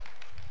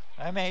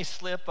I may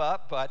slip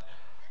up, but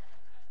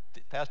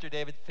Pastor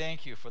David,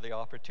 thank you for the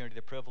opportunity,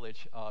 the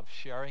privilege of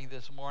sharing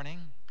this morning.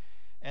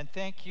 And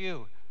thank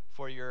you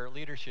for your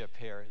leadership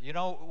here. You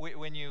know,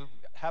 when you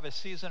have a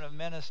season of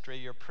ministry,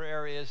 your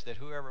prayer is that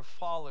whoever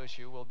follows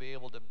you will be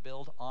able to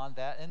build on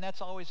that. And that's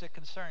always a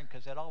concern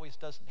because that always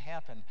doesn't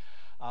happen.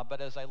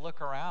 But as I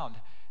look around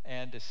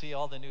and to see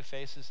all the new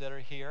faces that are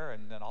here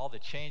and then all the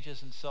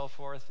changes and so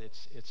forth,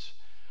 it's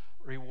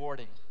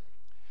rewarding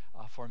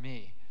for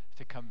me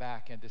to come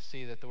back and to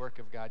see that the work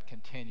of God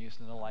continues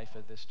in the life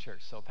of this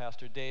church. So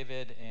Pastor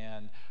David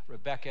and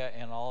Rebecca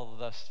and all of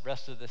the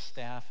rest of the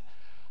staff,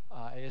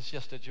 it's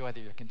just a joy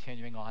that you're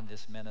continuing on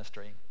this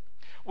ministry.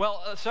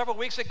 Well, several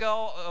weeks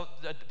ago,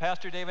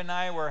 Pastor David and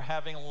I were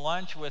having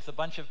lunch with a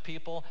bunch of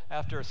people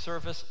after a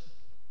service,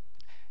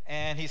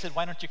 and he said,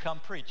 why don't you come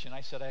preach? And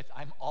I said,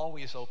 I'm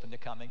always open to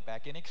coming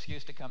back. Any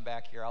excuse to come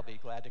back here, I'll be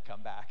glad to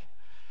come back.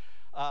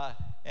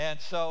 And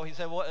so he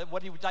said, well,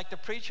 what do you like to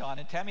preach on?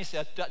 And Tammy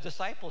said,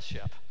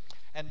 discipleship.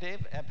 And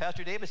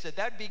Pastor David said,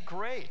 that'd be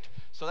great.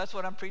 So that's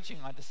what I'm preaching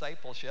on,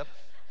 discipleship.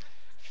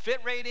 Fit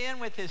right in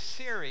with his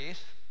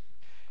series.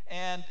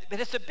 But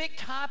it's a big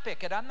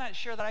topic, and I'm not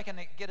sure that I can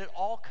get it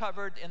all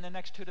covered in the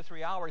next 2 to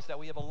 3 hours that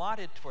we have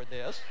allotted for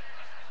this.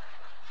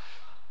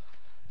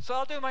 So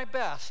I'll do my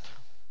best.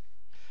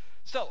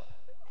 So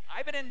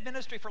I've been in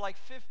ministry for like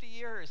 50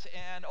 years,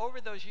 and over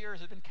those years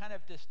there's been kind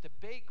of this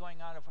debate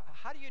going on of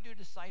how do you do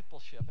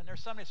discipleship? And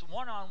there's some it's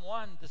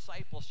one-on-one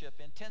discipleship,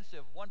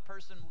 intensive, one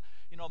person,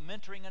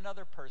 mentoring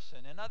another person.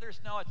 And others,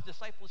 no, it's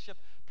discipleship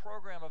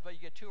program of you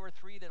get 2 or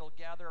 3 that'll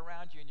gather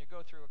around you and you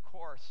go through a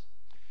course.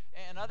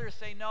 And others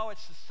say, no,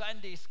 it's the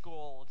Sunday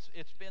school.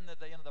 It's been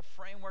the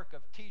framework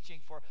of teaching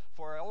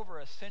for over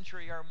a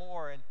century or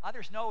more. And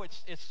others, no,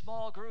 it's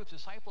small groups.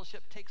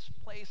 Discipleship takes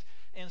place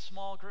in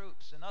small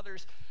groups. And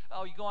others,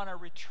 you go on a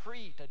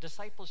retreat, a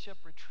discipleship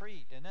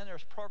retreat. And then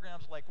there's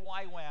programs like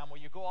YWAM where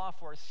you go off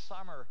for a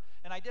summer.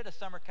 And I did a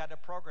summer kind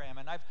of program.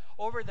 And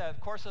over the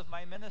course of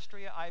my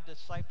ministry, I've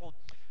discipled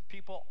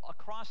people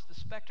across the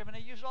spectrum. And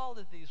I use all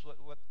of these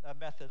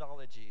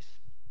methodologies.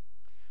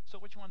 So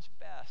which one's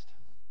best?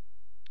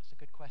 It's a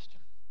good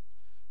question.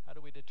 How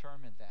do we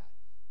determine that?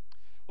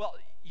 Well,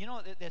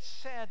 it's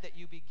said that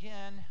you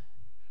begin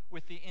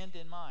with the end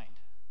in mind.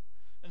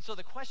 And so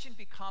the question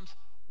becomes,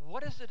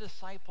 what does a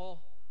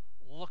disciple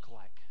look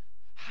like?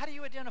 How do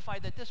you identify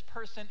that this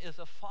person is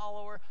a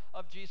follower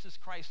of Jesus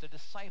Christ, a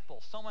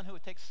disciple, someone who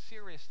it takes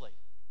seriously?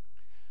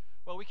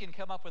 Well, we can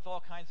come up with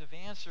all kinds of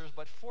answers,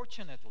 but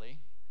fortunately,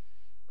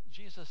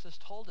 Jesus has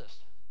told us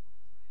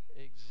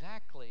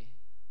exactly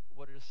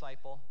what a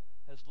disciple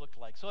has looked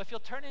like. So if you'll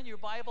turn in your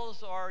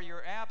Bibles or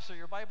your apps or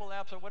your Bible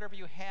apps or whatever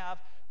you have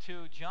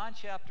to John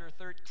chapter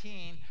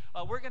 13,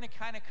 we're going to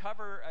kind of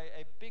cover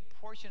a big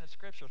portion of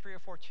Scripture, 3 or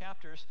 4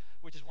 chapters,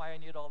 which is why I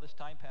need all this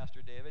time, Pastor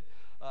David.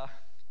 But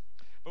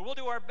we'll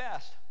do our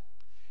best.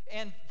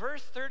 And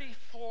verse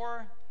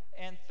 34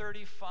 and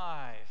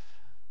 35.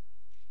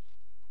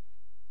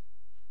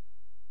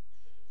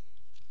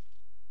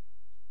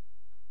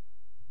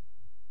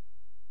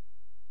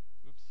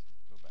 Oops,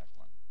 go back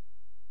one.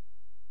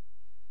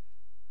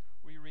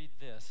 We read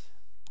this,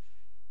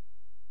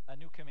 a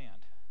new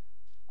command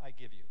I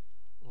give you,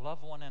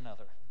 love one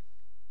another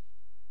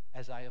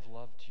as I have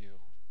loved you.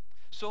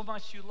 So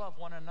must you love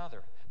one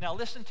another. Now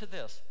listen to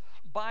this.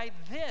 By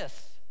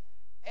this,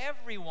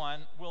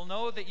 everyone will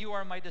know that you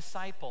are my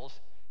disciples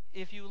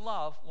if you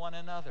love one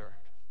another.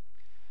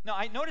 Now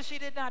I notice he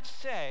did not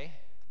say,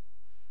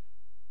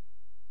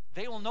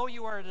 they will know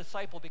you are a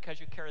disciple because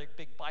you carry a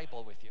big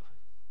Bible with you.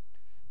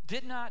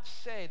 Did not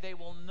say they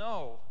will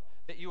know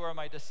that you are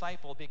my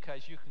disciple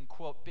because you can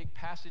quote big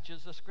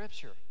passages of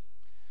Scripture.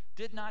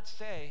 Did not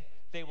say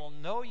they will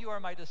know you are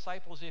my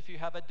disciples if you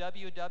have a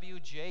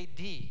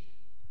WWJD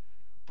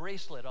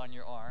bracelet on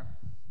your arm.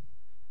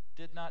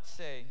 Did not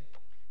say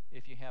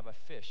if you have a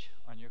fish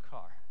on your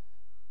car.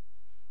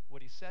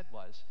 What he said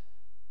was,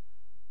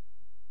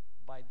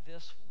 by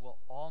this will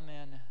all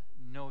men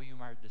know you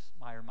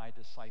are my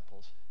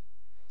disciples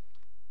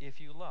if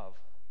you love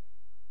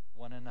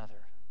one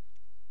another.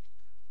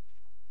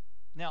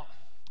 Now,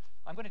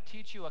 I'm going to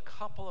teach you a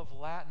couple of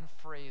Latin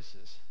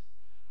phrases.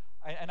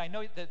 And I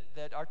know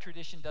that our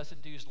tradition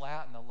doesn't use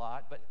Latin a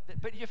lot, but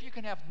if you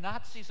can have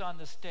Nazis on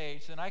the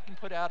stage, then I can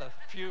put out a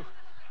few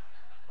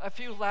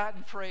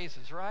Latin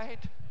phrases, right?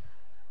 Hey,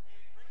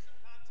 bring some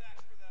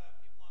context for the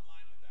people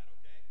online with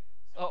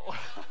that,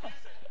 okay?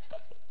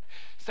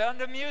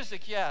 Sound of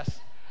Music, yes.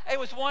 It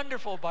was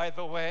wonderful, by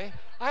the way.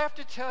 I have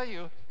to tell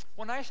you,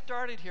 when I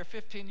started here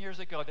 15 years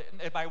ago,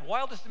 in my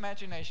wildest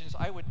imaginations,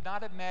 I would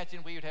not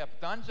imagine we would have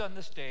nuns on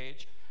the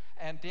stage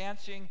and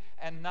dancing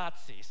and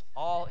Nazis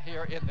all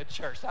here in the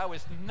church. That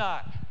was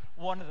not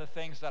one of the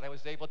things that I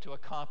was able to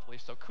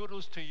accomplish, so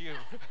kudos to you.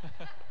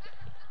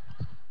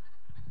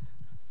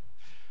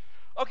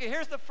 Okay,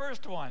 here's the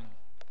first one.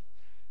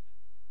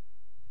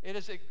 It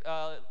is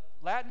a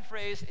Latin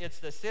phrase. It's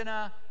the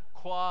sine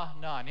qua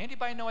non.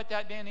 Anybody know what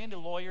that means? Any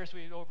lawyers?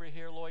 We over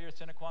here, lawyers,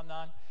 sine qua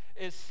non.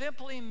 It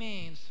simply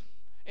means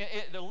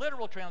The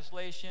literal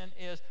translation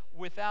is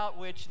without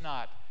which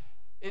not.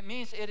 It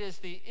means it is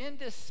the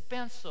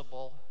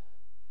indispensable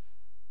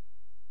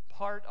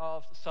part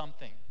of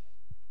something,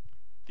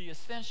 the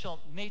essential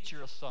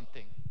nature of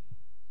something.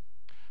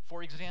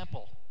 For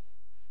example,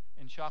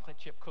 in chocolate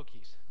chip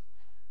cookies,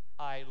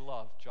 I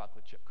love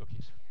chocolate chip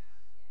cookies.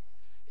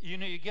 You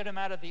know, you get them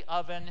out of the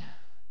oven,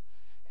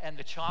 and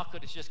the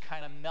chocolate is just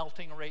kind of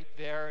melting right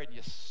there, and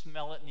you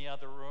smell it in the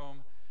other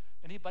room.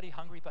 Anybody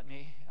hungry but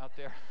me out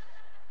there?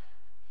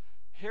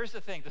 Here's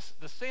the thing,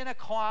 the sine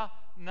qua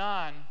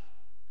non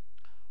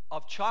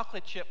of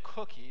chocolate chip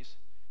cookies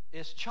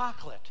is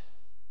chocolate.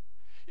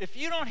 If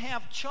you don't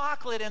have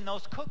chocolate in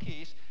those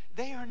cookies,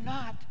 they are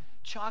not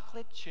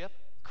chocolate chip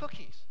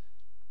cookies.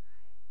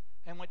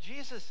 And what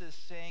Jesus is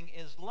saying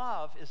is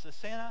love is the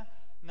sine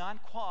non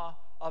qua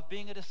of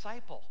being a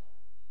disciple.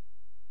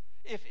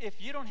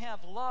 If you don't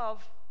have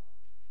love,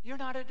 you're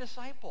not a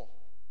disciple.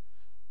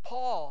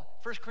 Paul,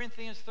 1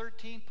 Corinthians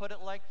 13, put it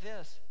like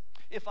this: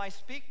 if I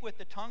speak with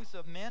the tongues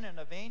of men and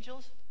of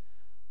angels,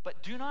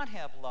 but do not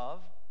have love,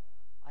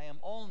 I am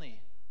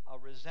only a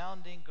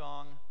resounding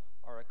gong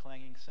or a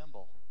clanging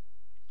cymbal.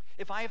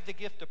 If I have the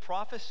gift of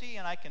prophecy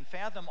and I can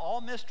fathom all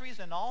mysteries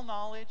and all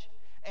knowledge,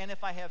 and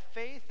if I have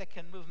faith that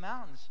can move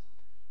mountains,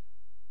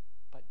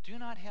 but do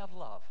not have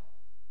love,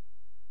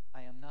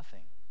 I am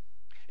nothing.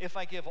 If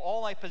I give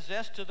all I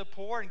possess to the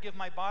poor and give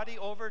my body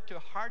over to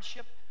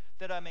hardship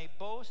that I may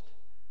boast,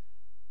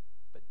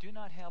 but do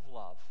not have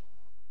love,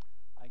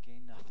 I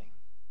gain nothing.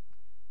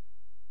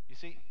 You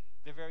see,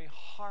 the very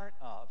heart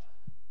of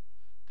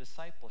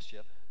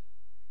discipleship,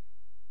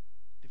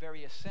 the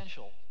very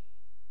essential,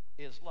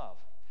 is love.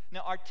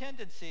 Now, our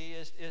tendency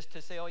is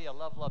to say, oh yeah,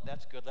 love,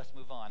 that's good, let's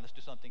move on. Let's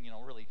do something,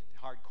 really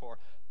hardcore.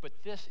 But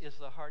this is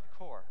the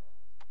hardcore.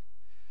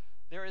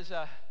 There is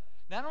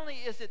not only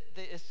is it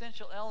the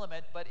essential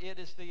element, but it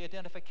is the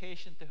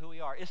identification to who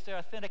we are. It's the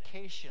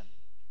authentication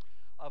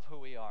of who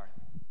we are.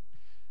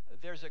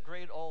 There's a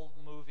great old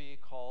movie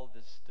called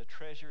The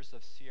Treasures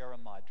of Sierra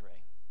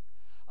Madre.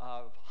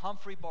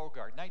 Humphrey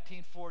Bogart,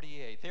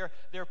 1948.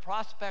 They're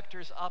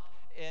prospectors up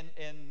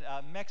in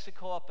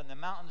Mexico, up in the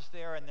mountains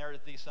there, and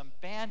some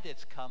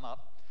bandits come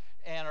up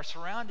and are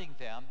surrounding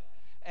them,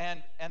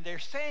 and they're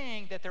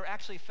saying that they're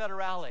actually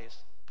federales,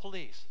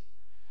 police.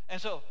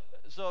 And so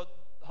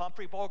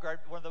Humphrey Bogart,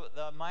 one of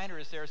the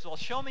miners there, says, well,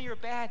 show me your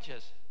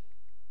badges.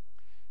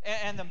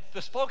 And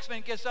the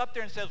spokesman gets up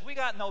there and says, we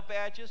got no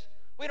badges.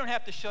 We don't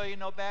have to show you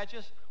no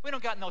badges. We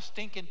don't got no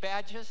stinking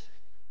badges.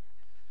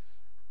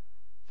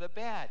 The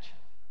badge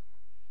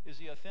is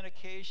the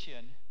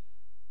authentication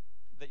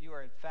that you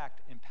are, in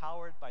fact,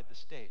 empowered by the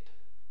state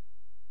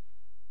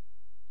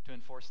to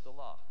enforce the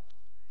law.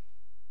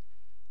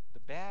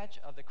 The badge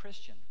of the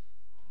Christian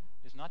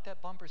is not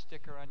that bumper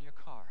sticker on your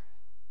car.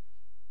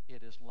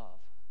 It is love.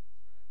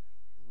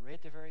 Right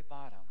at the very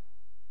bottom.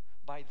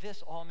 By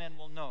this all men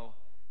will know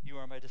you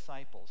are my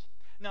disciples.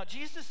 Now,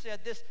 Jesus said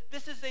this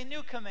is a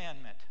new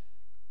commandment.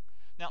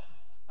 Now,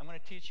 I'm going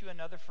to teach you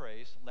another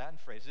phrase, Latin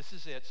phrase. This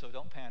is it, so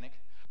don't panic.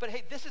 But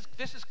hey, this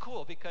is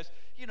cool because,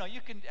 you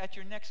can, at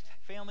your next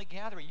family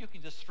gathering, you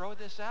can just throw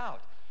this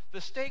out. The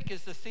steak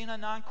is the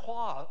sine non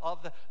qua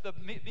of the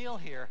meal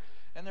here.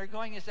 And they're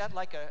going, is that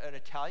like an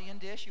Italian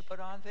dish you put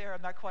on there?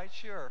 I'm not quite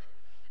sure.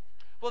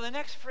 Well, the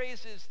next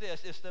phrase is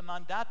this. It's the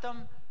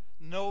mandatum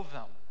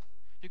novum.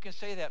 You can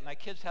say that. My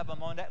kids have a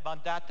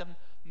mandatum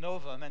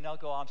novum, and they'll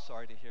go, I'm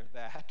sorry to hear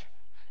that.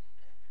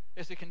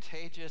 Is it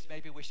contagious?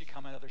 Maybe we should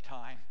come another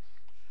time.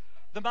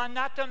 The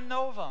mandatum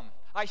novum.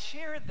 I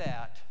share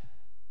that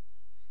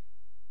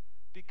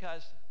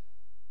because,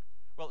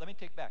 well, let me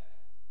take back.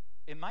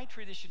 In my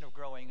tradition of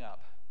growing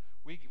up,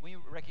 we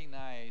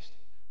recognized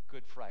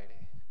Good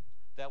Friday.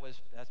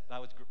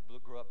 I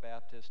grew up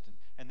Baptist,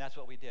 and that's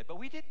what we did. But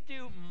we didn't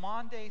do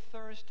Maundy,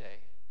 Thursday.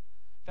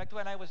 In fact,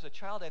 when I was a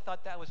child, I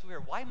thought that was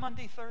weird. Why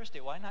Monday, Thursday?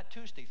 Why not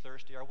Tuesday,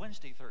 Thursday, or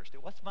Wednesday, Thursday?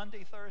 What's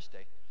Monday,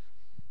 Thursday?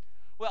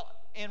 Well,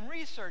 in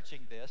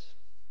researching this,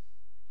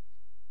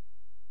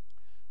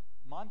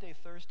 Maundy,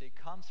 Thursday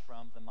comes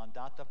from the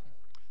mandatum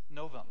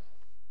novum,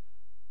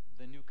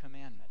 the new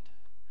commandment.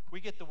 We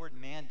get the word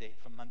mandate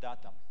from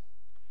mandatum.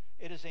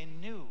 It is a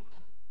new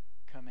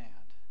command.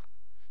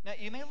 Now,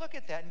 you may look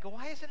at that and go,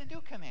 why is it a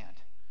new command?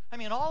 I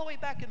mean, all the way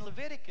back in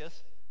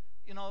Leviticus,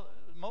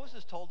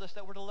 Moses told us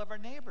that we're to love our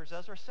neighbors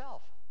as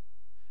ourselves.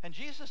 And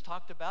Jesus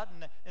talked about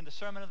in the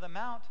Sermon on the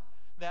Mount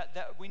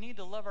that we need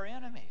to love our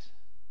enemies.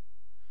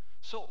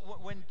 So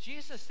when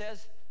Jesus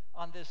says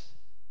on this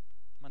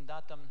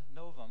mandatum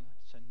novum,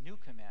 it's a new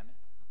commandment,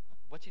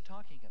 what's he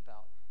talking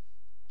about?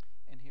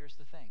 And here's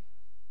the thing.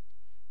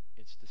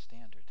 It's the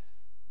standard.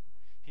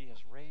 He has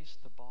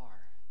raised the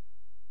bar.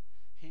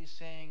 He's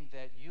saying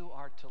that you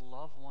are to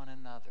love one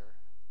another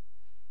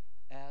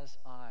as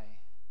I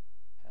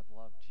have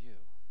loved you.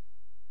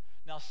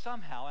 Now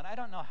somehow, and I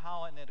don't know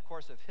how in the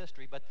course of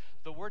history, but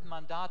the word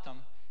mandatum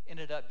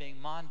ended up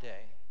being Maundy,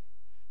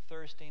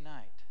 Thursday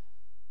night.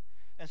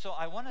 And so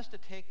I want us to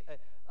take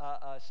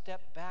a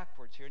step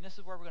backwards here, and this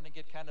is where we're going to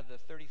get kind of the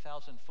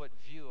 30,000-foot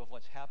view of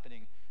what's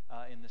happening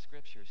in the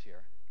scriptures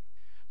here.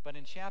 But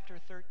in chapter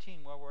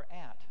 13, where we're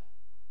at,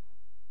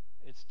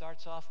 it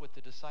starts off with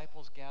the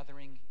disciples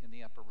gathering in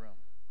the upper room.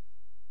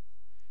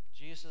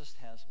 Jesus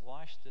has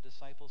washed the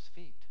disciples'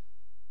 feet.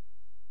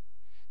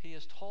 He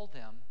has told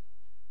them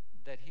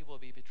that he will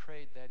be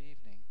betrayed that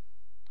evening.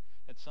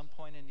 At some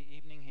point in the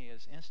evening, he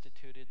has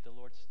instituted the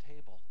Lord's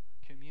table,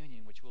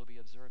 communion, which we'll be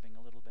observing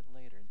a little bit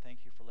later. And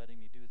thank you for letting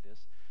me do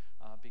this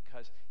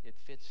because it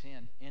fits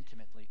in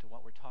intimately to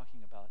what we're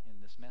talking about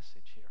in this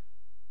message here.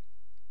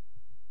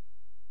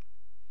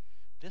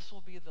 This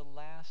will be the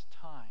last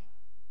time.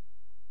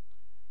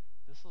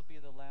 This will be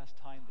the last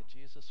time that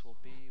Jesus will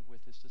be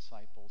with his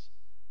disciples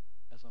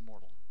as a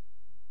mortal.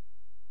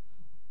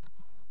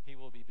 He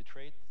will be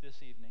betrayed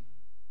this evening.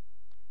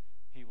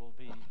 He will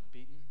be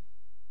beaten,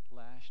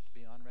 lashed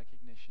beyond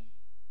recognition,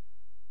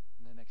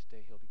 and the next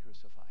day he'll be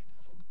crucified.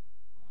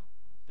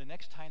 The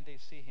next time they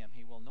see him,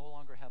 he will no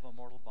longer have a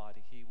mortal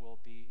body. He will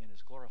be in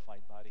his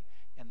glorified body,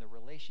 and the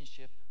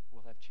relationship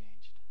will have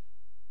changed.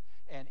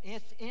 And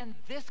it's in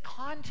this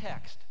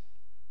context,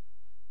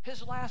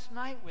 his last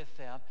night with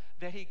them,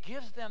 that he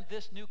gives them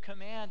this new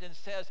command and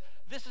says,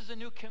 this is a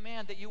new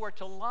command, that you are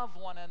to love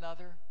one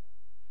another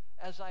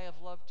as I have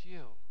loved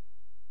you.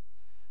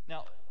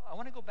 Now, I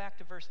want to go back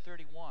to verse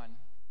 31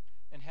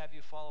 and have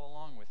you follow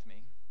along with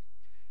me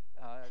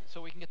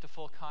so we can get the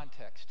full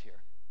context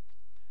here.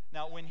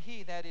 Now, when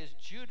he, that is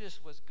Judas,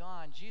 was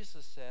gone,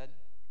 Jesus said,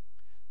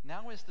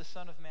 now is the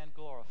Son of Man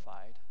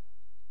glorified,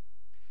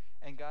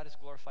 and God is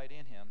glorified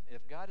in him.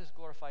 If God is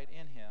glorified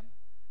in him,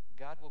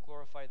 God will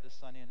glorify the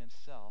Son in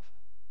himself,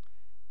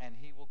 and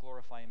he will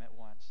glorify him at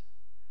once.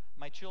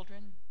 My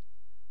children,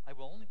 I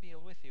will only be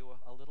with you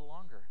a little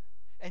longer,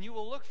 and you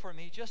will look for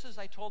me, just as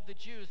I told the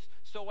Jews,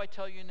 so I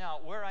tell you now,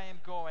 where I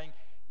am going,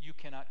 you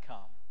cannot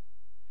come.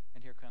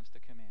 And here comes the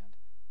command.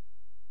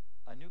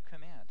 A new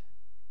command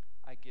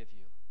I give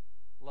you.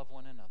 Love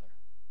one another.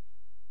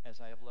 As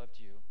I have loved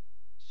you,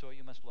 so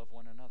you must love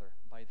one another.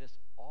 By this,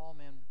 all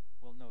men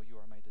will know you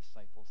are my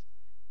disciples,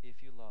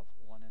 if you love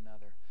one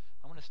another.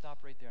 I'm going to stop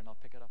right there, and I'll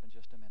pick it up in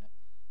just a minute.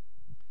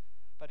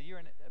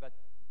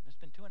 It's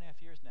been 2.5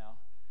 years now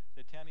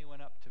that Tammy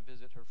went up to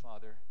visit her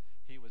father.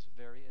 He was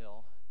very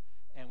ill,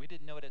 and we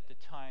didn't know it at the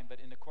time, but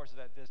in the course of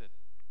that visit,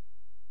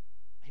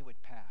 he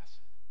would pass.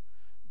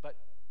 But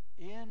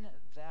in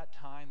that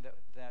time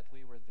that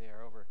we were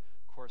there, over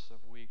a course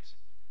of weeks,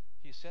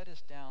 he set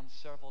us down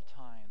several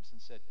times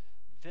and said,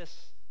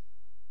 this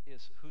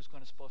is who's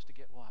supposed to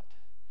get what.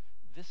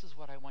 This is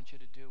what I want you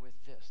to do with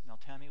this. Now,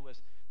 Tammy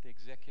was the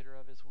executor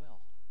of his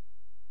will.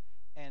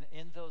 And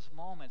in those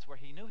moments where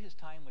he knew his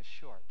time was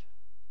short,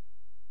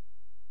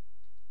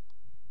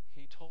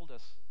 he told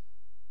us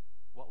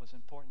what was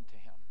important to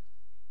him.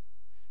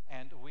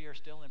 And we are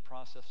still in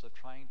process of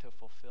trying to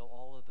fulfill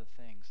all of the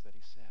things that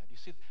he said. You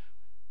see,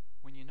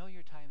 when you know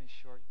your time is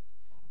short,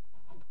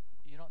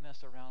 you don't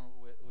mess around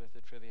with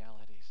the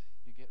trivialities.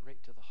 You get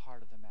right to the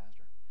heart of the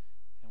matter.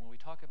 And when we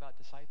talk about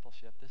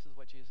discipleship, this is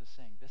what Jesus is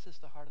saying. This is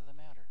the heart of the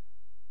matter.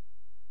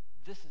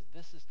 This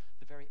is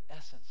the very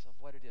essence of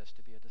what it is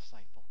to be a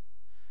disciple.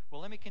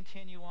 Well, let me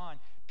continue on.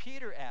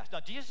 Peter asked. Now,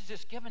 Jesus has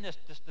just given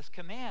this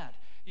command.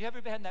 You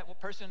ever had that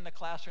person in the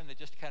classroom that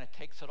just kind of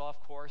takes it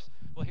off course?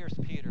 Well, here's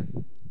Peter.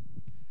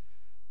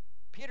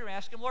 Peter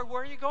asked him, Lord,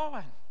 where are you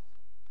going?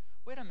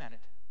 Wait a minute.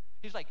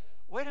 He's like,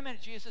 wait a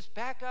minute, Jesus,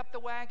 back up the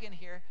wagon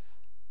here.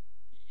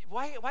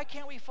 Why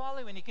can't we follow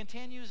you? And he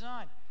continues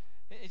on.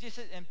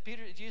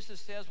 Jesus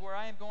says, where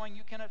I am going,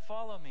 you cannot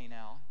follow me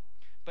now,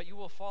 but you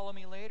will follow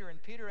me later.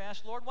 And Peter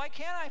asked, Lord, why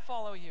can't I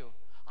follow you?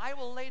 I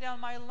will lay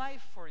down my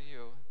life for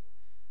you.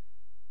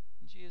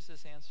 And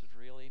Jesus answered,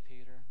 really,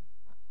 Peter?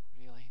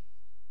 Really?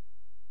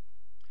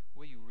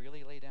 Will you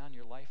really lay down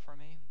your life for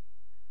me?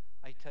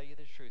 I tell you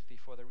the truth,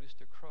 before the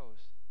rooster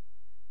crows,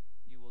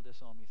 you will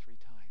disown me 3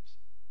 times.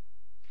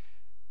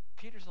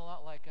 Peter's a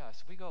lot like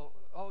us. We go,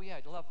 oh yeah,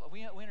 love.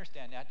 We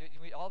understand that.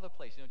 All the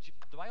place.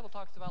 The Bible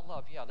talks about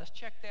love. Yeah, let's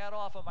check that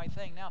off of my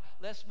thing. Now,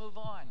 let's move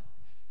on.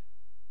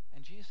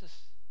 And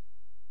Jesus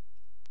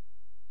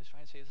is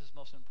trying to say this is the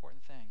most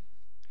important thing.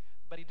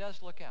 But he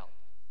does look out.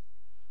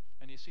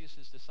 And he sees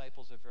his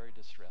disciples are very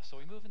distressed. So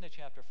we move into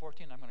chapter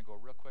 14. I'm going to go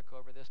real quick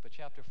over this. But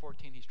chapter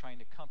 14, he's trying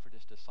to comfort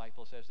his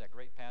disciples. There's that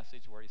great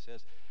passage where he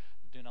says,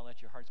 do not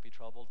let your hearts be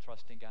troubled.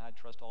 Trust in God.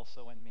 Trust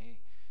also in me.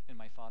 In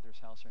my Father's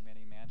house are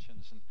many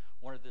mansions. And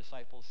one of the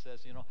disciples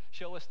says,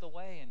 show us the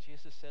way. And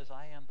Jesus says,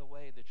 I am the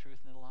way, the truth,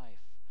 and the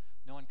life.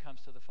 No one comes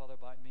to the Father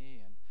but me.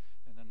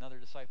 And another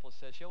disciple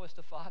says, show us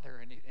the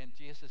Father. And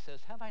Jesus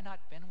says, have I not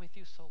been with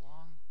you so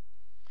long?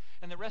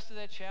 And the rest of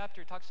that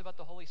chapter talks about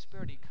the Holy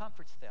Spirit. He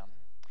comforts them.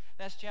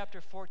 That's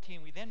chapter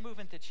 14. We then move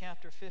into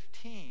chapter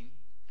 15,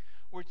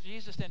 where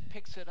Jesus then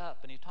picks it up,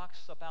 and he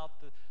talks about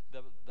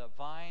the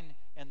vine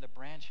and the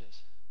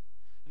branches.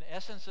 And the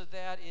essence of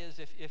that is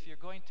if you're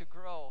going to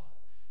grow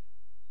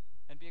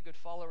and be a good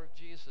follower of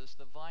Jesus,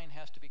 the branch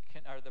has to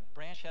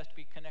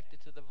be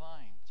connected to the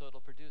vine, so it'll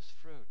produce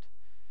fruit.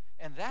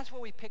 And that's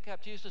where we pick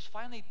up. Jesus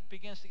finally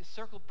begins to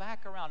circle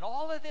back around.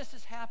 All of this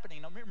is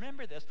happening. Now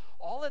remember this.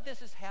 All of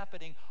this is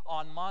happening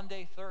on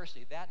Monday,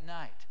 Thursday, that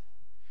night.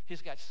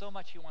 He's got so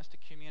much he wants to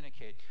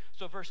communicate.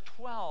 So verse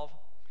 12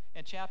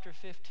 in chapter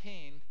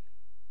 15,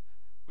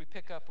 we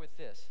pick up with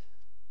this.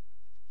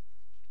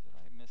 Did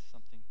I miss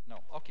something? No.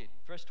 Okay,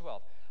 verse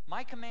 12.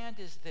 My command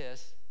is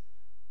this: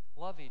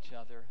 love each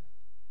other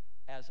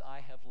as I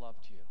have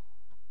loved you.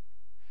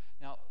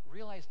 Now,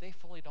 realize they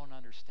fully don't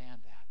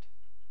understand that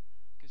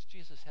because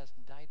Jesus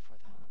hasn't died for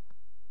them.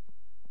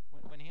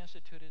 When he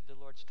instituted the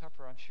Lord's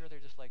Supper, I'm sure they're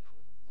just like,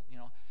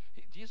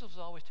 Jesus was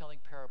always telling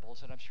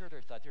parables, and I'm sure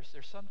they thought there's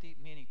some deep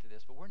meaning to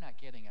this, but we're not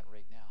getting it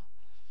right now.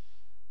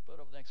 But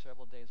over the next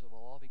several days, it will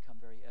all become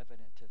very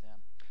evident to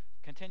them.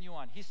 Continue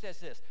on. He says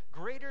this: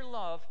 greater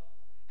love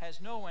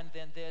has no one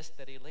than this,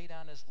 that he laid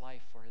down his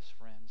life for his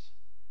friends.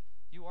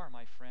 You are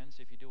my friends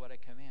if you do what I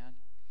command.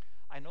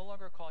 I no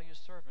longer call you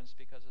servants,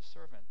 because a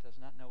servant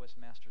does not know his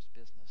master's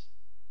business.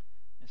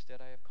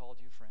 Instead, I have called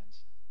you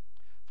friends.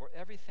 For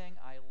everything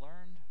I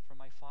learned from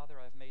my Father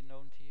I have made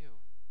known to you.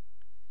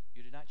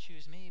 You did not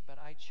choose me, but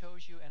I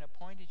chose you and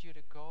appointed you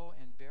to go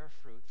and bear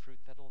fruit, fruit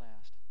that will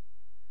last.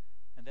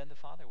 And then the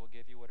Father will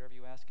give you whatever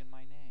you ask in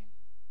my name.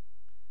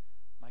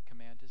 My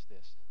command is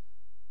this: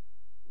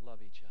 love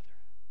each other.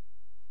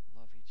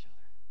 Love each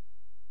other.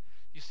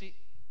 You see,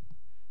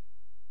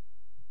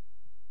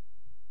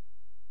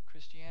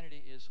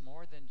 Christianity is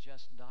more than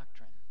just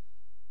doctrine.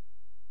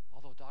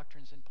 Although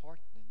doctrine is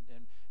important,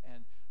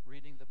 and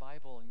reading the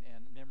Bible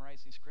and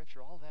memorizing Scripture,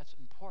 all that's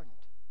important.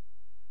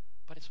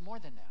 But it's more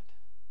than that.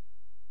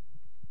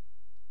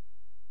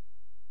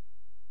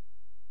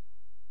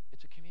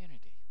 It's a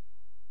community.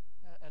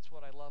 That's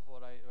what I love,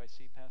 what I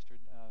see Pastor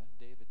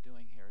David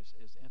doing here,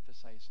 is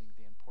emphasizing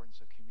the importance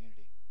of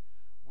community.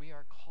 We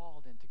are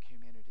called into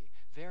community.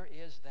 There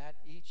is that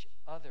each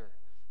other,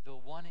 the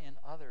one in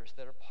others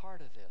that are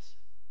part of this.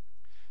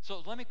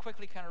 So let me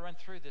quickly kind of run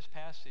through this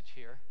passage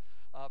here.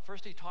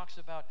 First, he talks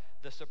about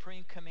the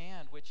supreme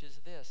command, which is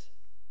this: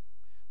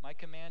 my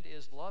command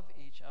is love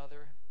each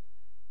other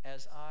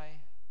as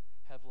I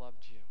have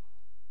loved you.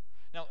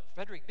 Now,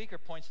 Frederick Beaker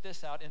points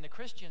this out. In the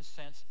Christian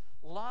sense,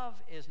 love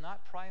is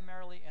not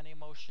primarily an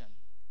emotion.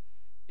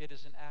 It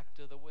is an act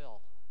of the will.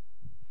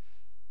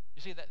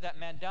 You see, that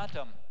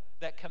mandatum,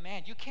 that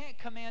command, you can't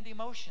command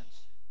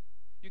emotions.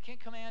 You can't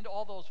command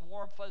all those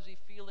warm, fuzzy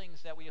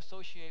feelings that we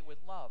associate with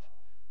love.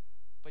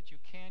 But you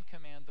can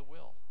command the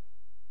will.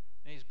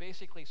 And he's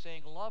basically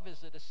saying love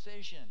is a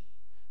decision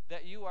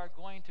that you are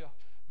going to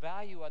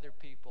value other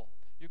people.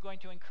 You're going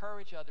to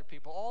encourage other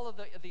people. All of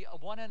the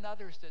one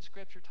another's that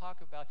Scripture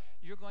talk about,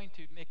 you're going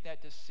to make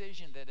that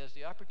decision that as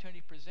the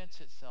opportunity presents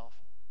itself,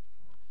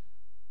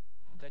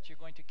 that you're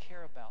going to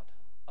care about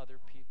other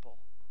people.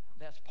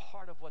 That's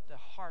part of what the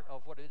heart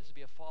of what it is to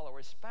be a follower,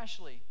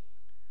 especially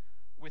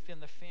within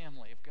the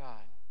family of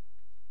God.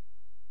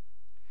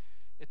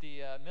 At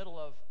the middle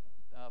of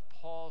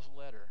Paul's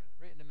letter,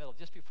 right in the middle,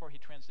 just before he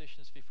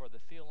transitions before the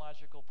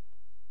theological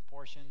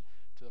portion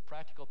to the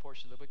practical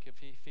portion of the book of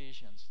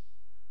Ephesians,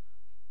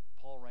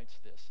 Paul writes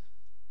this: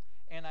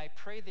 and I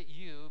pray that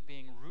you,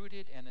 being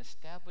rooted and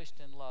established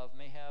in love,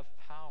 may have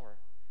power,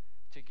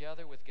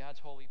 together with God's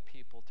holy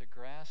people, to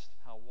grasp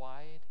how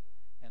wide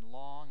and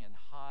long and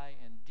high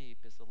and deep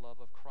is the love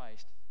of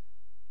Christ,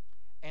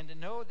 and to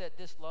know that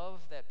this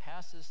love that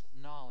passes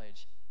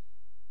knowledge,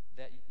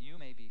 that you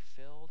may be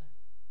filled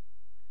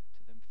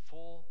to the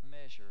full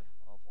measure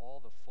of all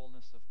the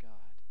fullness of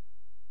God.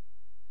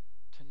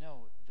 To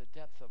know the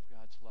depth of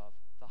God's love,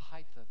 the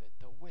height of it,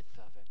 the width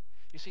of it.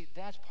 You see,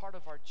 that's part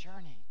of our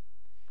journey.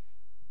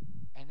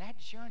 And that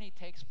journey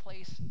takes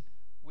place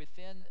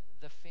within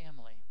the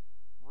family,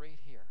 right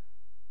here.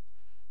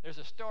 There's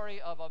a story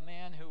of a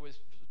man who was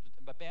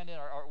abandoned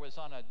or was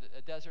on a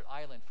desert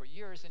island for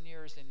years and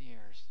years and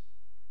years.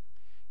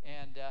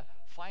 And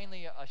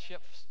finally, a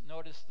ship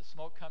noticed the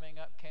smoke coming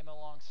up, came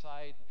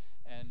alongside,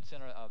 and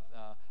sent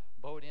a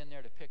boat in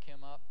there to pick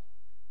him up.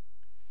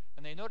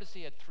 And they noticed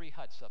he had 3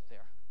 huts up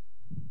there.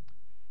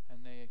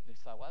 And they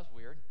thought, well, that's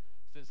weird.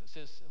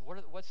 Says,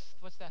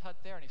 what's that hut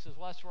there? And he says,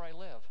 well, that's where I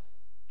live.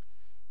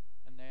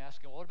 And they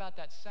ask him, well, what about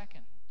that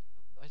second?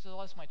 He says, well,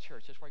 that's my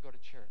church. That's where I go to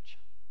church.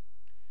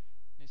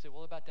 And he said,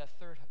 well, what about that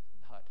 3rd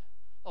hut?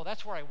 Oh,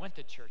 that's where I went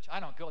to church. I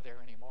don't go there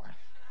anymore.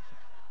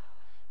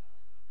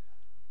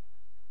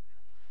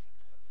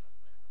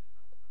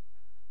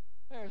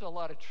 There's a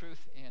lot of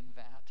truth in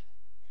that.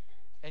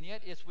 And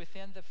yet it's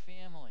within the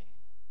family.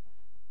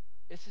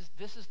 This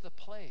is the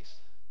place.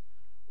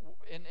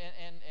 And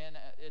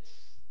it's,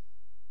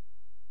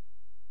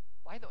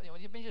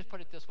 let me just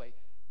put it this way.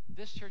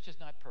 This church is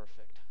not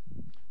perfect.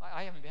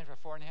 I haven't been here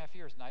for 4.5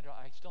 years, and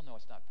I still know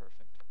it's not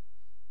perfect.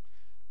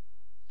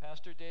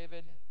 Pastor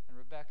David and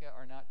Rebecca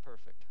are not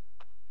perfect.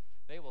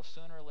 They will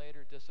sooner or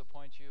later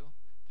disappoint you,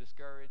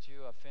 discourage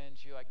you,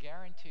 offend you. I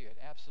guarantee it,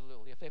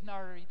 absolutely. If they've not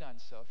already done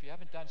so. If you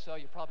haven't done so,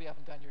 you probably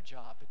haven't done your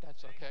job, but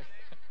that's okay.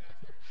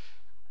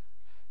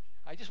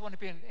 I just want to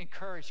be an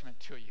encouragement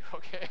to you,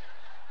 okay?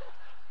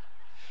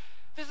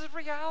 This is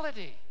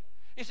reality.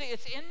 You see,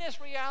 it's in this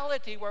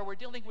reality where we're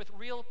dealing with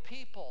real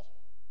people.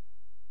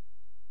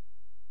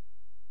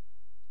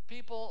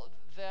 People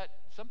that,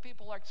 some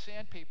people like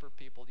sandpaper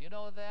people. Do you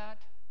know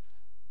that?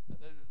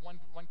 One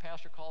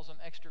pastor calls them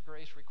extra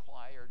grace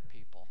required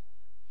people.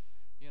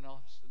 You know,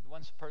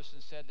 one person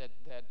said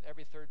that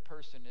every third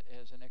person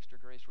is an extra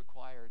grace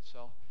required.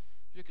 So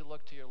you could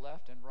look to your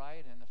left and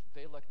right, and if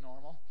they look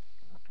normal,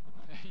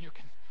 you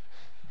can.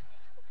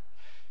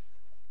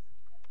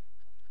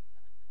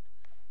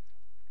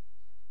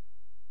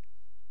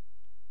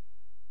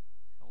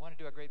 I want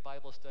to do a great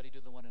Bible study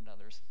to the one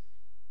another's,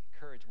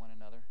 encourage one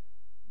another,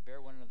 bear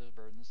one another's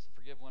burdens,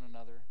 forgive one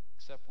another,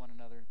 accept one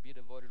another, be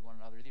devoted to one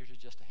another. These are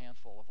just a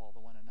handful of all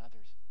the one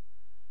another's.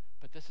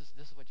 But this is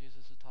what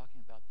Jesus is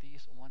talking about.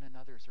 These one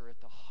another's are at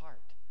the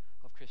heart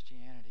of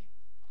Christianity.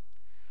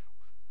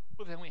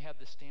 Well, then we have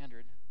the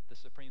standard, the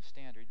supreme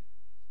standard.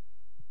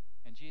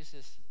 And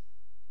Jesus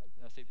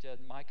said,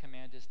 my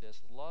command is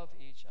this: love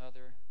each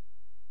other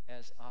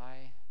as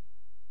I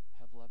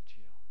have loved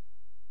you.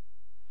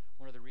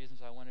 One of the reasons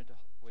I wanted to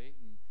wait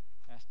and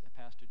ask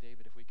Pastor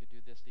David if we could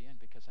do this at the end,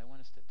 because I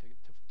want us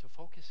to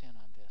focus in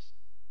on this.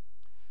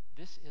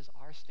 This is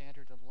our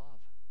standard of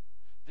love.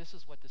 This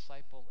is what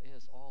disciple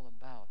is all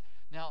about.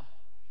 Now,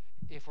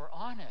 if we're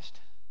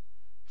honest,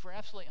 if we're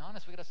absolutely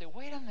honest, we've got to say,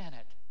 wait a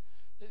minute.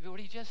 What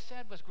he just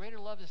said was, greater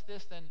love is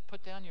this than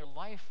put down your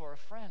life for a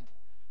friend.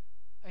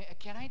 I mean,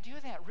 can I do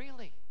that,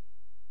 really?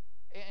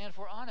 And if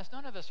we're honest,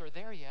 none of us are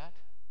there yet.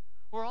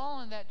 We're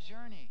all in that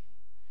journey.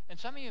 And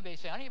some of you may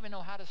say, I don't even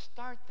know how to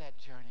start that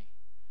journey.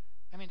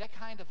 I mean, that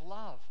kind of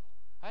love.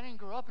 I didn't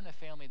grow up in a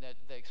family that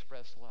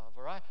expressed love.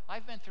 Or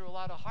I've been through a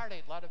lot of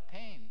heartache, a lot of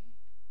pain,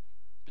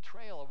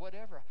 betrayal, or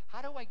whatever.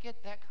 How do I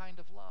get that kind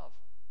of love?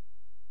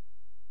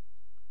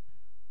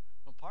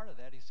 Well, part of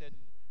that, he said,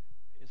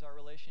 is our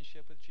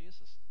relationship with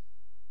Jesus.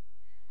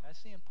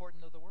 That's the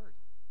important of the word.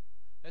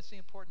 That's the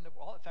important of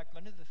all. In fact,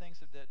 one of the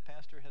things that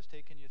Pastor has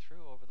taken you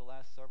through over the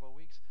last several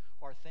weeks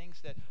are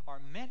things that are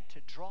meant to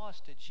draw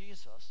us to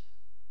Jesus.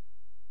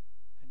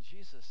 And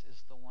Jesus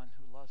is the one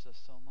who loves us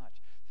so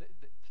much.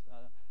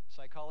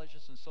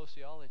 Psychologists and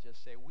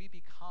sociologists say we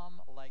become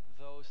like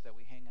those that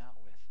we hang out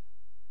with.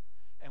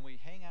 And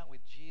we hang out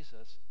with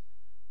Jesus,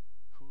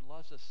 who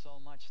loves us so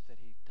much that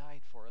he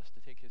died for us to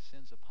take his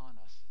sins upon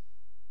us.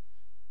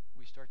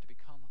 We start to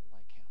become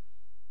like him.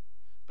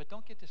 But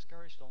don't get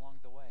discouraged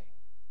along the way.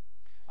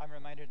 I'm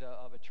reminded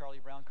of a Charlie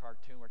Brown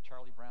cartoon where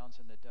Charlie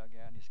Brown's in the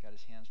dugout and he's got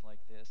his hands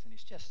like this and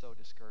he's just so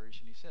discouraged,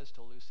 and he says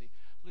to Lucy,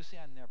 Lucy,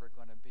 I'm never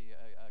going to be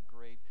a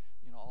great,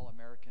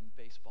 all-American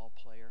baseball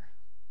player.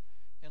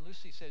 And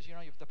Lucy says,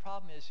 the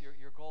problem is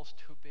your goal's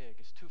too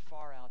big. It's too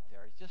far out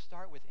there. Just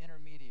start with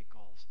intermediate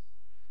goals.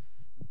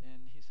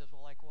 And he says,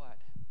 well, like what?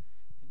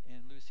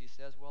 And Lucy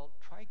says, well,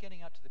 try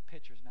getting out to the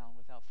pitcher's mound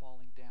without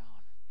falling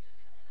down.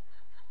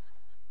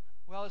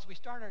 Well, as we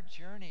start our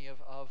journey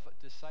of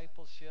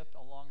discipleship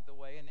along the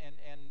way, and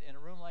in a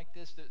room like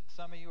this, that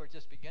some of you are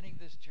just beginning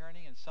this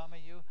journey, and some of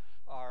you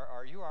are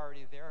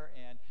already there,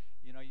 and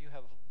you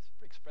have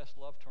expressed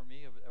love toward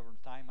me over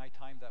my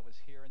time that was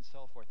here and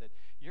so forth, that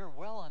you're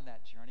well on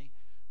that journey.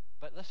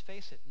 But let's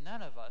face it,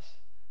 none of us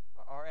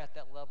are at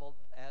that level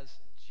as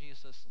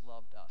Jesus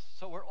loved us.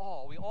 So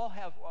we all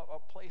have a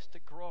place to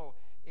grow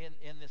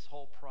in this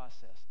whole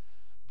process.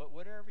 But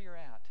whatever you're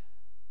at,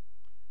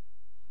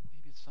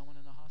 maybe it's someone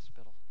in the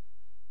hospital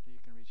that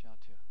you can reach out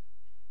to.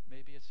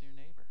 Maybe it's your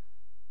neighbor.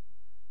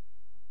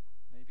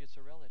 Maybe it's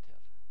a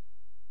relative.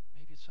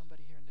 Maybe it's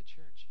somebody here in the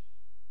church.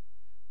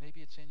 Maybe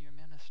it's in your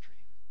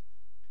ministry.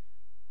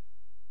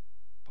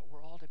 But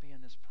we're all to be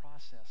in this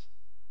process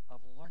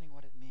of learning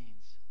what it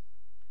means,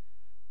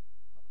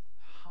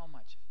 how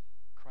much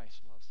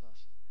Christ loves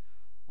us.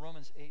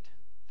 Romans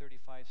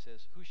 8:35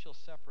 says, who shall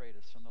separate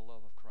us from the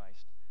love of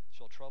Christ?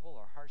 Shall trouble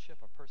or hardship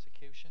or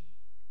persecution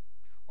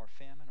or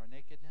famine or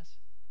nakedness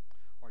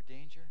or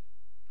danger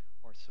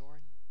or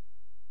sword?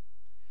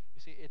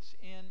 You see, it's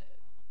in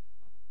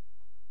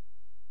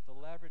the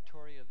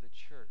laboratory of the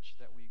church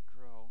that we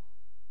grow,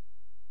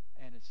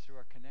 and it's through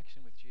our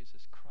connection with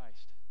Jesus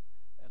Christ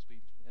as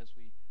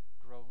we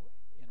grow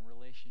in a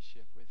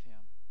relationship with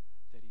him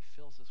that he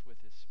fills us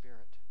with his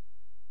Spirit,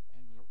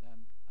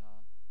 and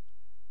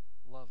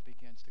love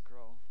begins to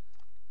grow.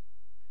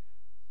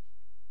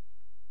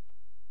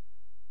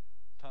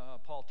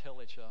 Paul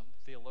Tillich, a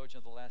theologian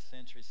of the last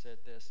century,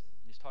 said this.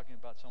 He's talking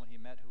about someone he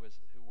met who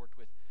worked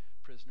with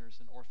prisoners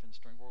and orphans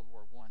during World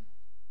War I.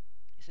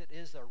 He said, it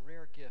is a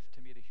rare gift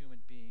to meet a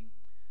human being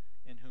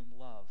in whom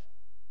love,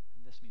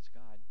 and this means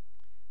God,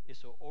 is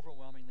so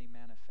overwhelmingly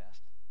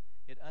manifest.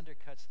 It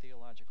undercuts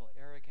theological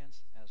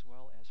arrogance as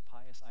well as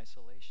pious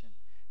isolation.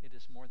 It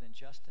is more than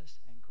justice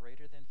and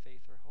greater than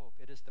faith or hope.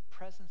 It is the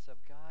presence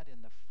of God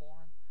in the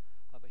form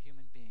of a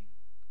human being.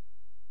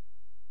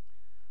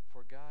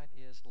 For God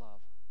is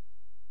love.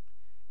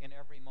 In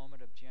every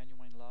moment of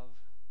genuine love,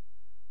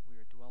 we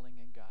are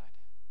dwelling in God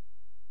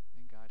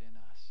and God in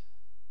us.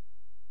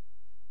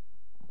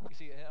 You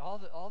see, all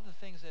the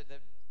things that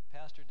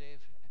Pastor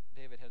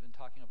David has been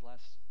talking of the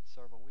last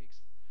several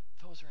weeks,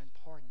 those are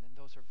important and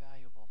those are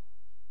valuable.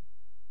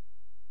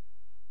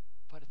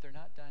 But if they're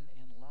not done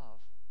in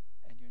love,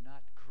 and you're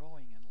not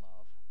growing in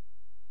love,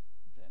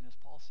 then as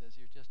Paul says,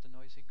 you're just a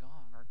noisy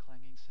gong or a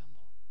clanging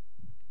cymbal.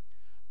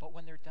 But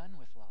when they're done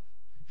with love,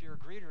 if you're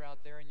a greeter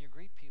out there and you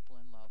greet people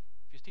in love,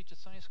 if you teach a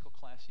Sunday school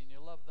class and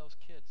you love those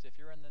kids, if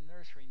you're in the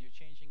nursery and you're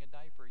changing a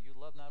diaper, you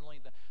love not only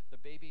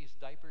the baby's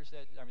diapers,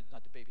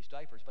 not the baby's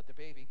diapers, but the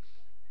baby,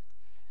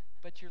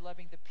 but you're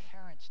loving the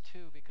parents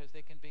too, because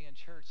they can be in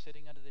church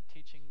sitting under the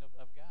teaching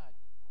of God.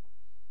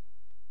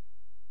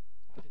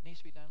 But it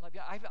needs to be done in love.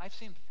 Yeah, I've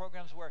seen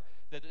programs where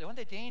one of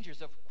the dangers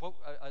of, quote,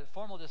 a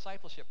formal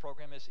discipleship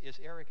program is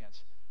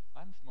arrogance.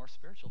 I'm more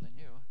spiritual than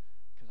you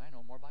because I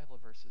know more Bible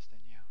verses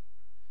than you.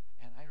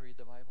 And I read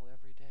the Bible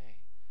every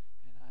day.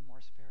 And I'm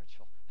more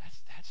spiritual.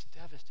 That's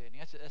devastating.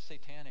 That's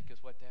satanic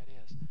is what that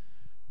is.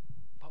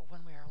 But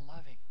when we are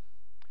loving,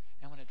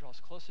 and when it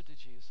draws closer to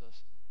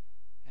Jesus,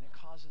 and it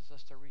causes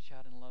us to reach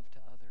out in love to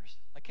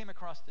others. I came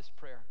across this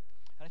prayer,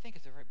 and I think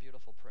it's a very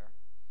beautiful prayer.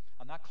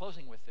 I'm not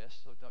closing with this,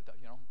 so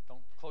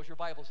don't close your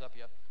Bibles up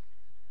yet.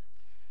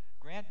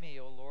 Grant me,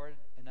 O Lord,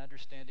 an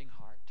understanding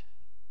heart,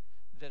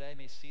 that I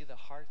may see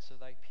the hearts of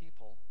thy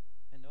people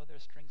and know their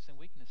strengths and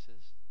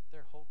weaknesses,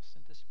 their hopes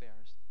and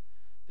despairs,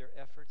 their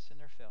efforts and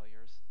their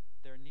failures,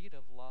 their need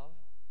of love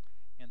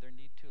and their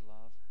need to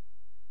love.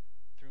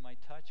 Through my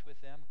touch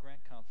with them,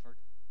 grant comfort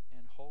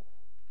and hope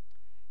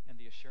and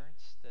the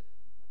assurance that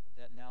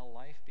now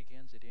life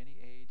begins at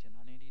any age and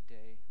on any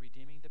day,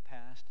 redeeming the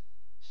past,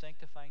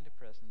 sanctifying the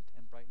present,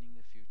 and brightening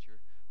the future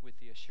with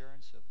the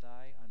assurance of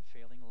thy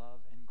unfailing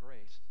love and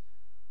grace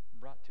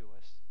brought to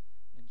us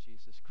in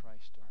Jesus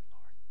Christ our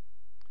Lord.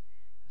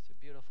 It's a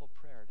beautiful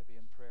prayer to be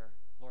in prayer.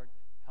 Lord,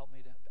 help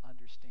me to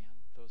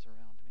understand those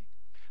around me.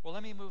 Well,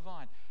 let me move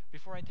on.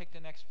 Before I take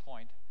the next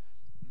point,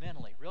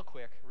 mentally, real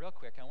quick,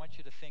 I want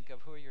you to think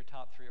of who are your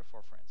top 3 or 4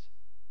 friends.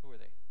 Who are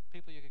they?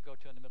 People you could go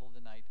to in the middle of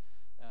the night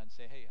and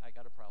say, hey, I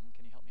got a problem.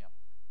 Can you help me out?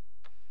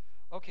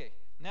 Okay,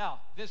 now,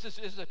 this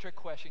is a trick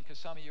question because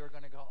some of you are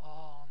going to go,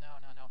 oh, no.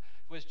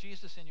 Was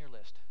Jesus in your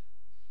list?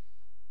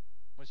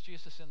 Was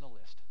Jesus in the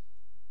list?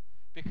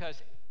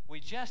 Because we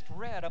just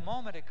read a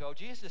moment ago,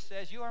 Jesus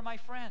says, you are my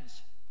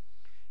friends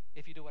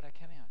if you do what I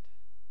command.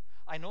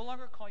 I no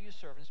longer call you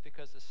servants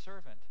because the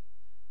servant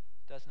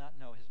does not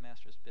know his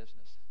master's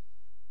business.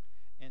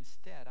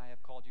 Instead, I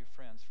have called you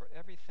friends, for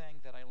everything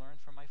that I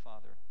learned from my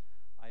Father,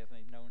 I have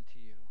made known to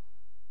you.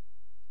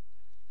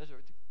 There's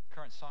a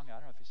current song,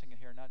 I don't know if you sing it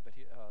here or not, but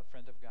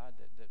Friend of God,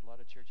 that a lot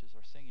of churches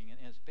are singing, and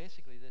it's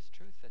basically this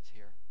truth that's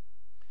here.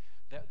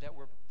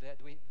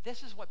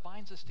 This is what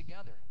binds us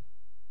together.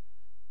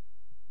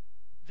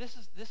 This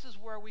is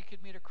where we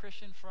could meet a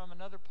Christian from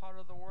another part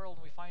of the world,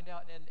 and we find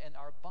out, and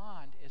our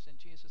bond is in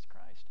Jesus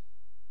Christ.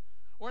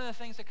 One of the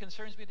things that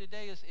concerns me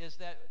today is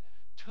that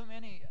too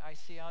many I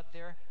see out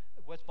there,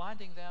 what's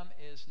bonding them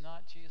is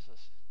not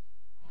Jesus.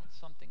 It's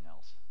something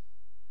else.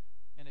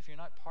 And if you're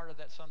not part of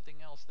that something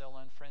else, they'll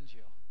unfriend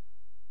you.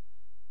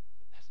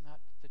 That's not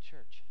the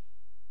church.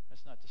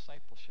 That's not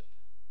discipleship.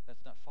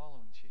 That's not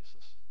following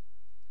Jesus.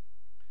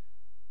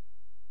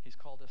 He's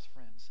called us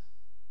friends.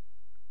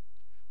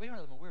 We don't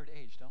live in a weird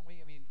age, don't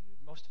we? I mean,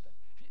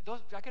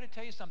 I got to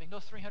tell you something.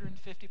 Those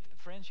 350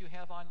 friends you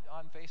have on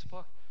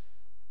Facebook,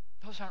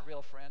 those aren't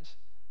real friends.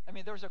 I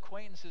mean, there's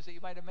acquaintances that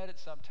you might have met at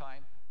some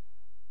time,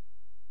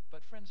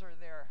 but friends are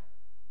there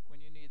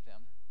when you need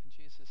them. And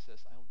Jesus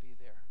says, I'll be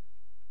there.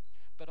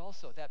 But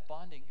also, that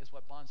bonding is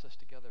what bonds us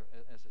together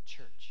as a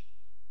church.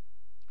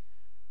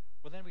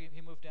 Well, then he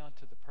moved down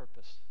to the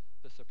purpose,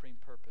 the supreme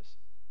purpose.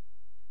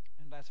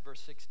 And that's verse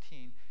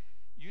 16.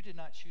 You did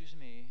not choose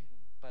me,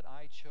 but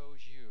I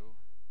chose you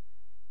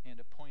and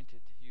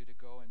appointed you to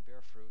go and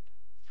bear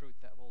fruit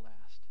that will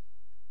last.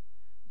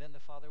 Then the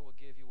Father will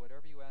give you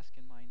whatever you ask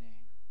in my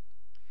name.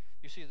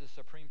 You see, the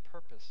supreme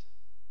purpose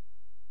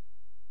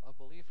of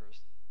believers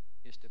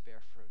is to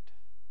bear fruit,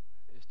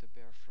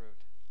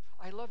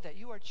 I love that.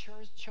 You are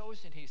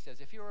chosen, he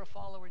says. If you're a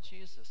follower of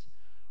Jesus,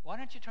 why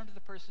don't you turn to the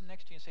person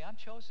next to you and say, I'm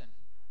chosen.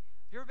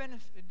 Have you ever been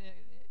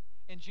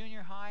in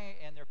junior high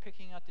and they're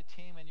picking out the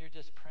team and you're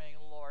just praying,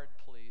 Lord,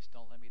 please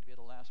don't let me be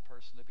the last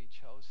person to be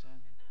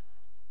chosen.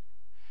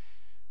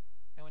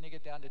 And when you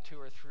get down to 2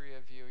 or 3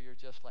 of you, you're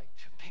just like,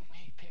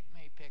 pick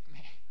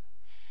me.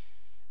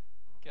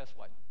 Guess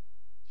what?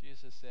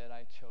 Jesus said,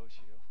 I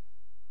chose you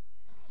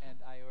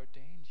and I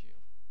ordained you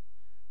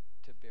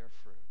to bear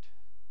fruit.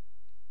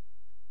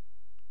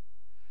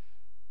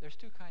 There's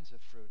 2 kinds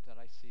of fruit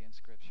that I see in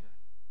Scripture.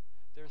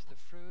 There's the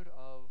fruit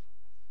of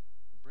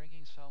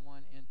bringing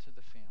someone into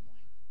the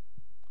family,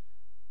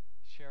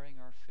 sharing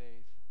our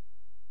faith,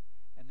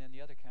 and then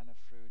the other kind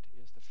of fruit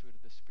is the fruit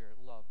of the Spirit: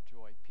 love,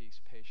 joy, peace,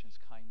 patience,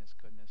 kindness,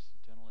 goodness,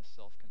 gentleness,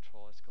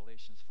 self-control. It's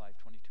Galatians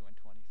 5:22 and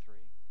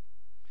 23.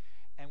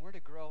 And we're to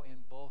grow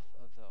in both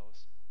of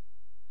those.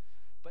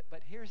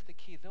 But here's the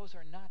key: those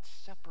are not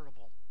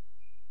separable.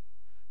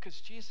 Because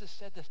Jesus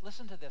said this,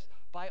 listen to this,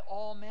 by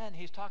all men.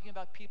 He's talking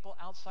about people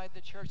outside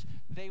the church.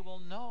 They will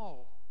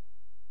know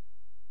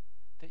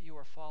that you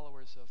are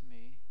followers of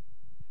me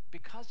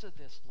because of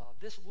this love.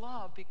 This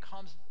love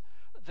becomes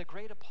the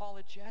great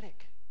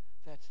apologetic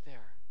that's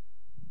there.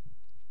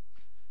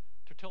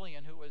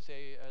 Tertullian, who was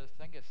I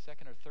think a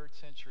 2nd or 3rd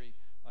century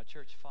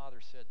church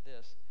father, said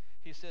this.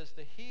 He says,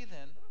 the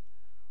heathen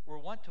were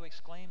wont to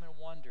exclaim in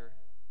wonder,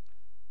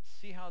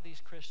 see how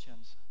these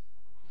Christians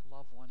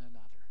love one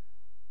another.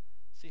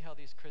 See how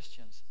these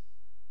Christians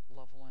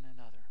love one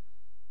another.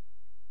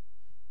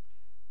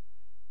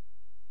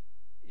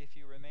 If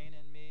you remain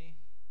in me,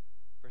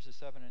 verses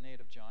 7 and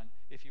 8 of John,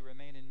 if you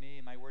remain in me,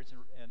 my words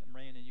and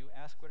remain in you,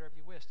 ask whatever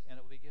you wish, and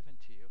it will be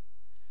given to you.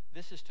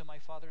 This is to my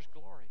Father's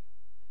glory,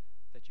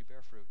 that you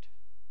bear fruit,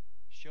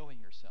 showing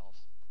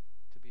yourselves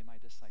to be my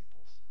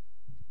disciples.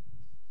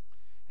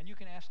 And you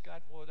can ask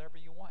God whatever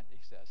you want, he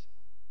says,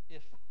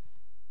 if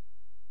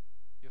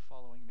you're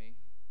following me,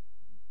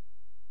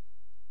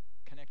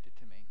 connected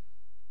to me,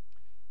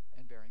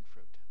 and bearing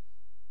fruit.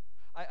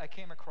 I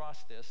came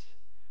across this.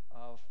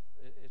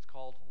 It's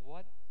called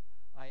What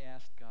I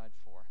Asked God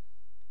For.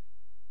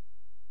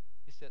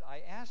 He said,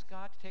 I asked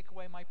God to take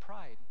away my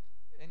pride.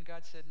 And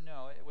God said,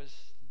 no, it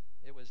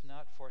was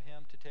not for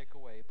him to take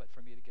away, but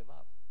for me to give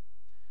up.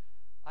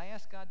 I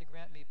asked God to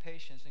grant me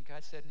patience, and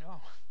God said,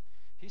 no.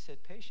 He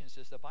said, patience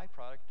is the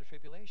byproduct of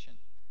tribulation.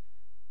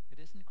 It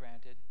isn't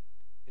granted,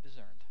 it is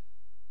earned.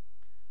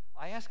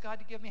 I asked God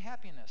to give me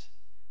happiness,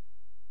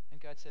 and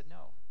God said,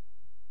 no.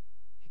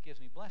 He gives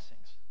me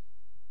blessings.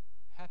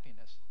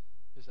 Happiness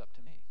is up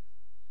to me.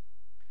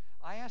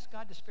 I asked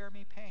God to spare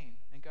me pain,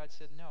 and God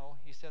said, no.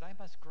 He said, I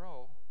must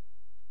grow,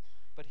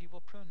 but he will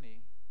prune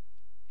me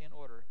in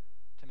order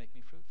to make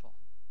me fruitful.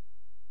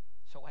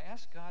 So I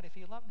asked God if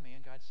he loved me,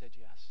 and God said,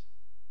 yes.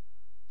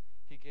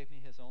 He gave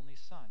me his only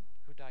son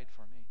who died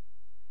for me,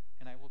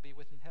 and I will be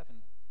in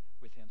heaven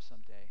with him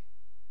someday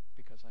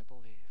because I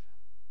believe.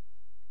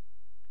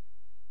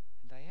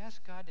 And I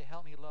asked God to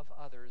help me love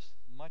others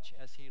much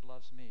as he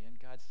loves me, and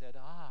God said,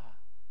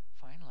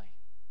 finally,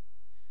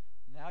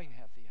 now you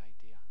have the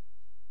idea.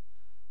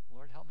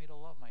 Lord, help me to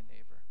love my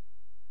neighbor.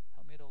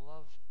 Help me to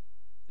love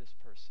this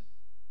person.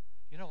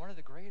 You know, one of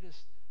the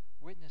greatest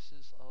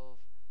witnesses of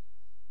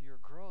your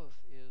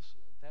growth is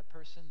that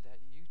person that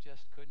you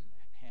just couldn't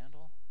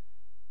handle.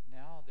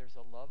 Now there's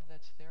a love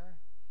that's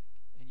there,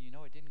 and you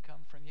know it didn't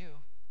come from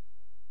you.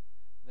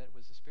 That it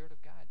was the Spirit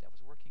of God that was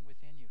working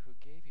within you who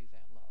gave you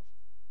that love.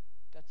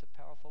 That's a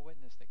powerful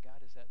witness that God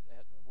is at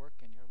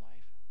work in your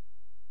life.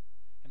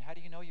 And how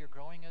do you know you're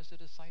growing as a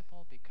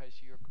disciple?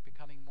 Because you're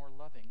becoming more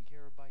loving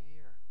year by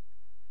year.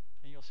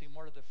 And you'll see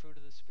more of the fruit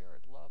of the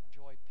Spirit, love,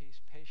 joy, peace,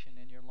 patience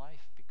in your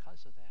life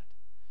because of that.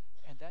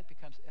 And that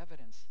becomes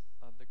evidence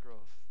of the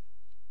growth.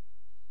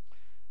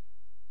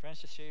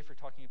 Francis Schaeffer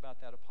talking about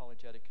that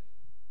apologetic.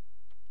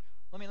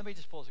 Let me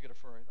just pull together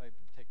before I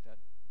take that.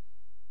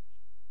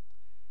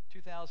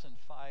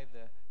 2005,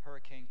 the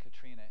Hurricane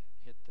Katrina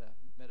hit the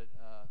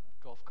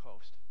Gulf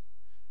Coast.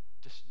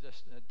 Just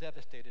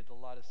devastated a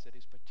lot of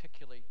cities,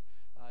 particularly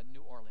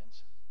New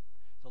Orleans.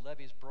 The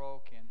levees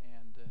broke,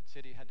 and the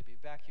city had to be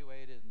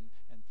evacuated,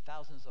 and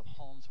thousands of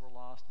homes were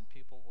lost, and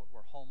people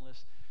were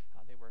homeless.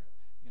 They were,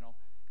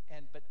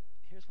 but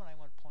here's what I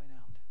want to point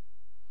out.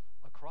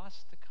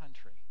 Across the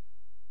country,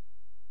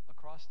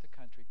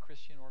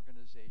 Christian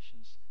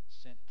organizations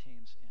sent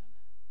teams in.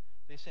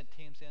 They sent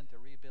teams in to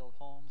rebuild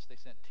homes. They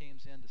sent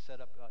teams in to set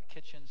up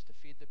kitchens to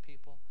feed the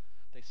people.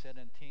 They sent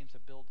in teams to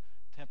build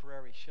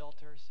temporary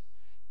shelters.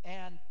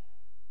 And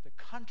the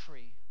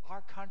country,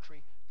 our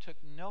country, took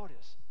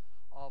notice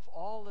of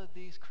all of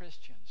these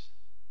Christians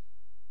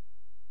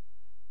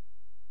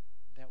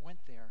that went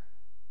there,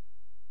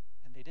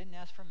 and they didn't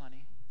ask for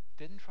money,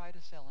 didn't try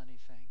to sell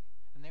anything,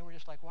 and they were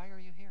just like, why are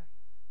you here?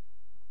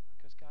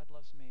 Because God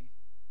loves me,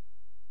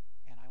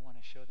 and I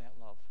want to show that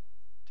love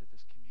to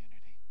this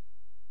community.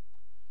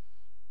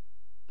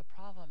 The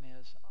problem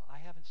is,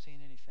 I haven't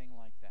seen anything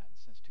like that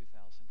since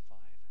 2005.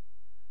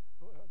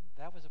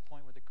 That was a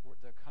point where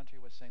the country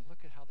was saying,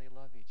 look at how they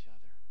love each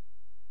other.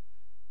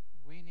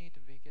 We need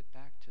to get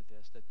back to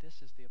this, that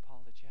this is the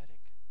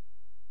apologetic.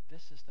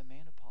 This is the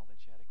main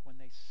apologetic. When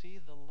they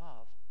see the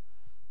love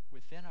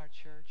within our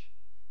church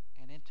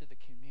and into the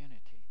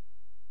community,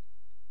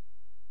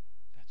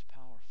 that's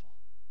powerful.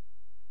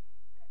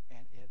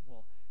 And it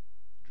will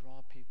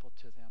draw people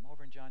to them.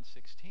 Over in John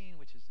 16,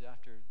 which is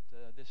after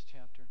this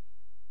chapter,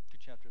 2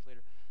 chapters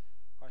later,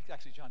 or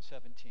actually John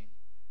 17,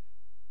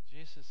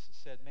 Jesus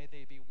said, may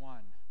they be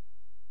one,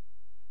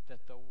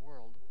 that the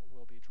world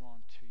will be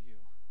drawn to you.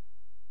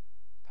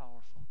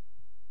 Powerful.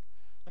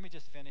 Let me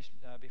just finish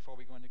before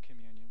we go into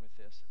communion with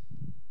this.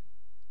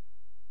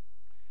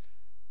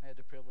 I had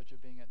the privilege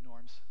of being at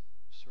Norm's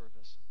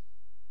service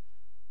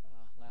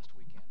last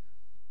weekend.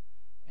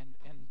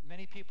 And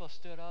many people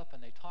stood up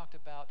and they talked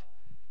about,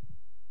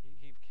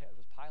 he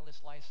was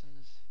pilot's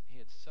license, he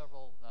had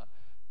several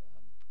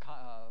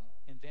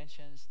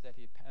inventions that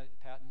he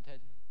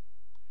patented.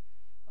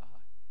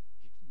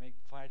 He made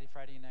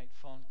Friday night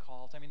phone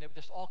calls. I mean, there were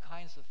just all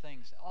kinds of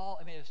things.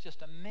 It was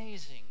just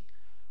amazing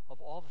of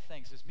all the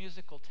things. His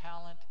musical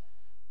talent.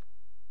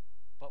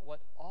 But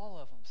what all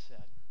of them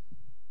said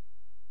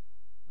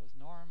was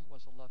Norm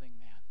was a loving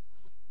man.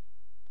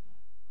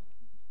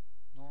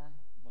 Norm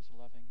was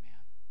a loving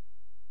man.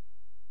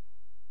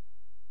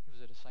 He was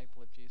a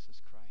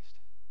Jesus Christ.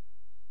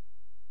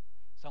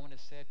 Someone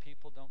has said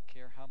people don't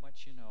care how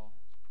much you know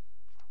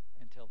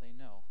until they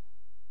know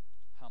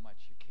how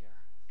much you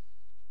care.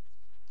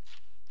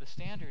 The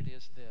standard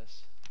is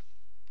this: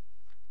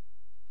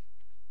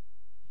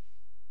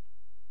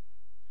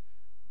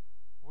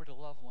 we're to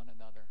love one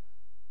another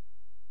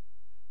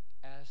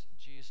as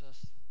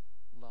Jesus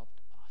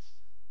loved us.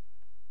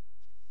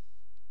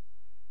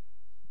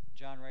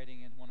 John,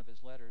 writing in one of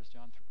his letters,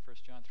 1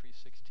 John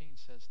 3:16,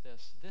 says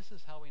this: this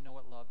is how we know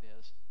what love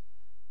is.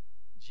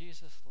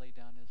 Jesus laid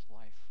down his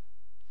life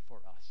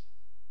for us,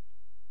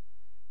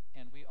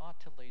 and we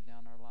ought to lay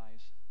down our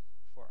lives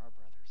for our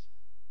brothers.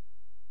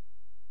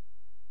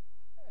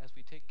 As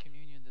we take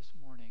communion this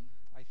morning,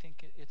 I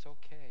think it's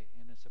okay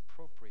and it's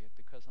appropriate,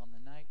 because on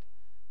the night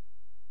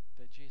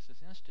that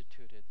Jesus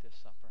instituted this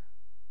supper,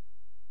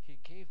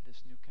 he gave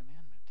this new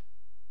commandment.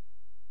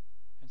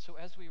 And so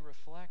as we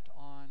reflect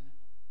on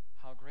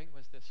how great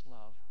was this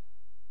love,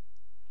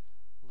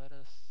 let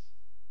us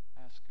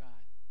ask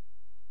God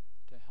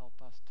to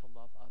help us to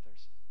love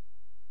others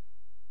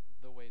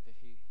the way that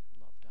he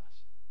loved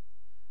us.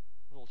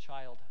 Little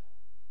child,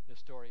 this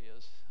story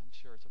is, I'm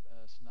sure it's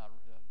not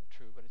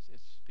true, but it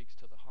speaks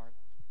to the heart.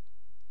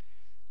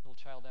 Little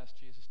child asked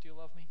Jesus, "Do you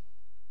love me?"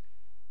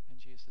 And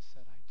Jesus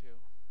said, "I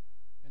do."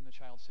 And the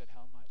child said,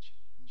 "How much?"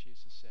 And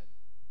Jesus said,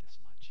 "This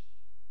much,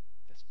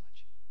 this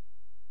much."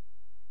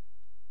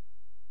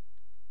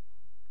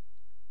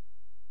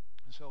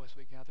 And so as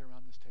we gather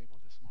around this table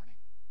this morning,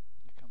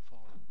 you come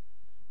forward,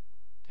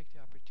 take the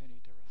opportunity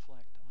to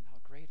reflect on how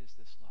great is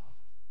this love,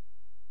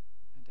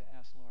 and to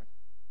ask, Lord,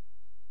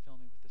 fill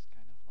me with this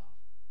kind of love.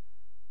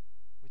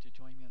 Would you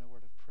join me in a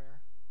word of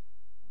prayer?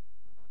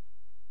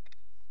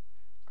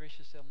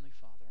 Gracious Heavenly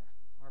Father,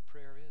 our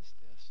prayer is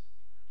this: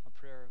 a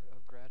prayer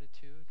of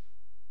gratitude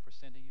for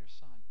sending your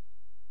Son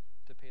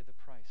to pay the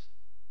price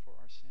for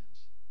our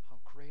sins. How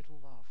great a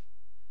love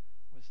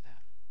was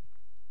that.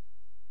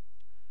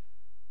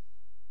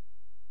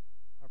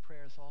 Our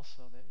prayer is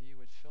also that you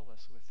would fill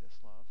us with this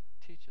love,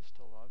 teach us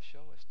to love,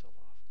 show us to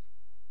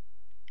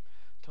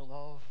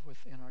love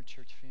within our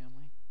church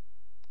family,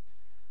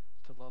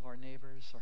 to love our neighbors, our